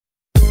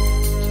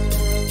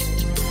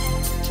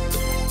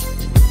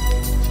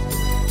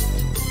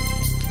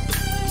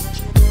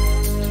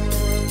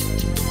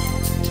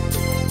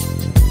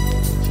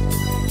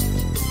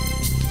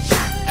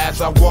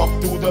As I walk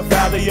through the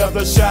valley of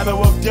the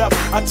shadow of death,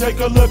 I take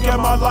a look at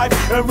my life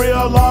and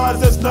realize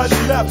there's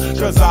nothing left.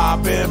 Cause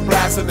I've been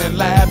blasting and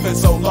laughing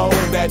so long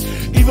that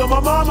even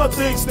my mama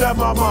thinks that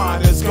my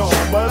mind is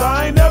gone. But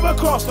I ain't never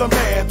crossed a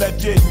man that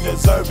didn't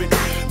deserve it.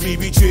 Me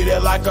be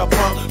treated like a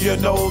punk, you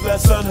know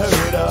that's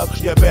unheard of.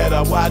 You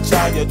better watch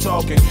how you're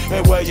talking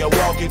and where you're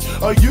walking,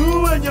 or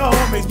you and your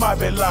homies might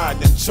be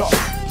lined in chalk.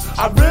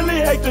 I really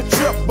hate the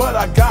trip, but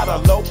I gotta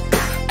low.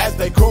 As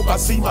they croak, I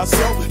see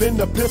myself in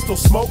the pistol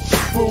smoke.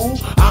 Fool,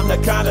 I'm the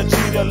kind of G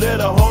the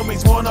little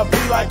homies wanna be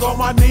like, on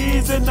my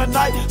knees in the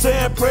night,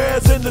 saying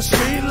prayers in the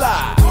street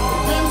light.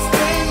 Been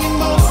spending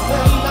most of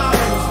their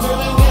lives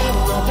living in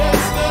the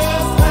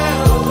gangsta's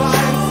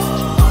paradise.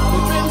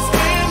 We've been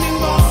spending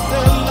most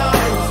of their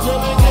lives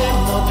living in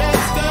the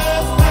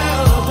gangsta's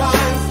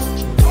paradise.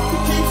 We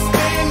keep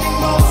spending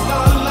most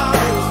of our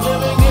lives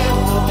living in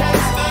the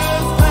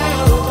gangsta's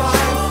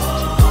paradise.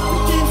 We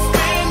keep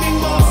spending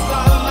most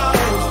of our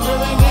lives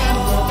living in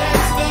the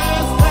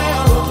gangsta's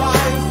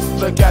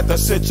paradise. Look at the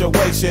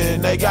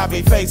situation they got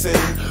me facing.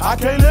 I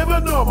can't live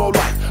a normal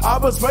life. I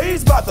was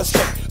raised by the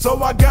state,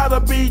 so I gotta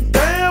be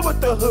down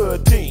with the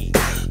hood team.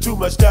 Too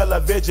much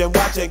television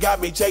watching got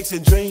me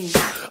chasing dreams.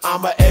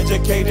 I'm an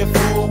educated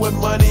fool with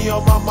money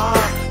on my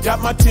mind.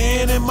 Got my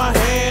tin in my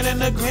hand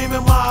and a gleam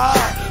in my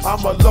eye.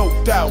 I'm a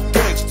loped out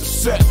gangster,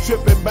 set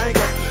tripping banker,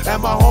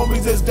 and my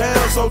homies is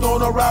down, so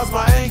don't arouse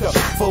my anger.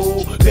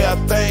 Fool,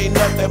 death ain't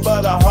nothing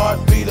but a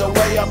heartbeat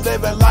away. I'm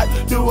living life,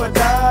 do or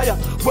die.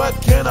 What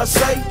can I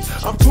say?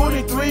 I'm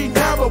 23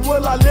 now, but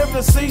will I live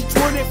to see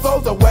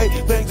 24? The way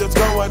things is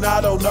going, I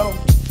don't know.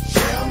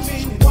 Tell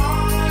me,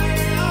 why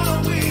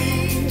are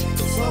we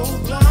so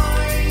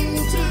blind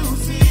to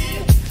see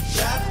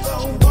that the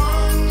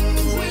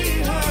ones we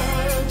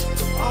hurt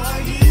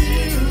are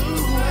you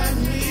and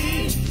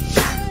me?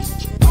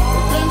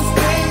 We've been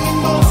spending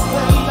most of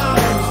our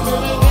lives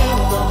living in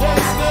the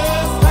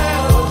gangsta's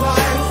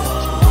paradise.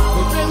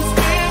 We've been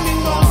spending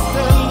most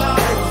of our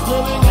lives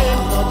living in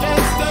the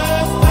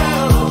gangsta's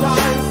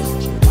paradise.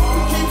 We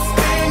keep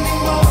spending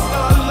most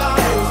of our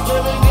lives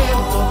living in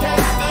the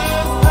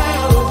gangsta's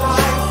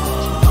paradise.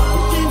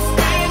 We keep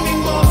spending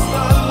most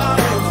of our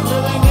lives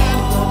living in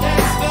the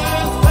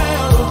gangsta's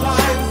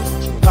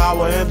paradise.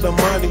 Power and the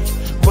money,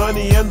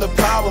 money and the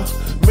power.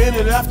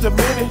 Minute after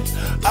minute,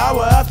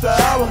 hour after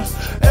hour,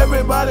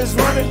 everybody's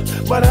running,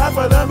 but half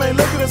of them ain't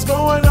looking what's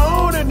going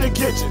on in the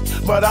kitchen.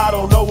 But I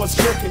don't know what's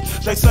cooking.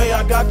 They say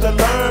I got to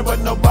learn, but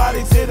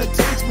nobody's here to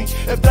teach me.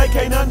 If they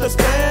can't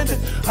understand it,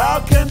 how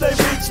can they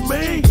reach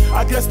me?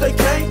 I guess they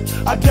can't,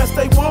 I guess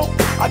they won't,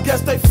 I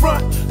guess they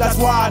front. That's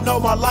why I know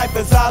my life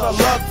is out of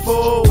luck,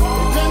 fool.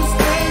 We've been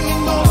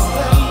spending most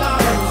of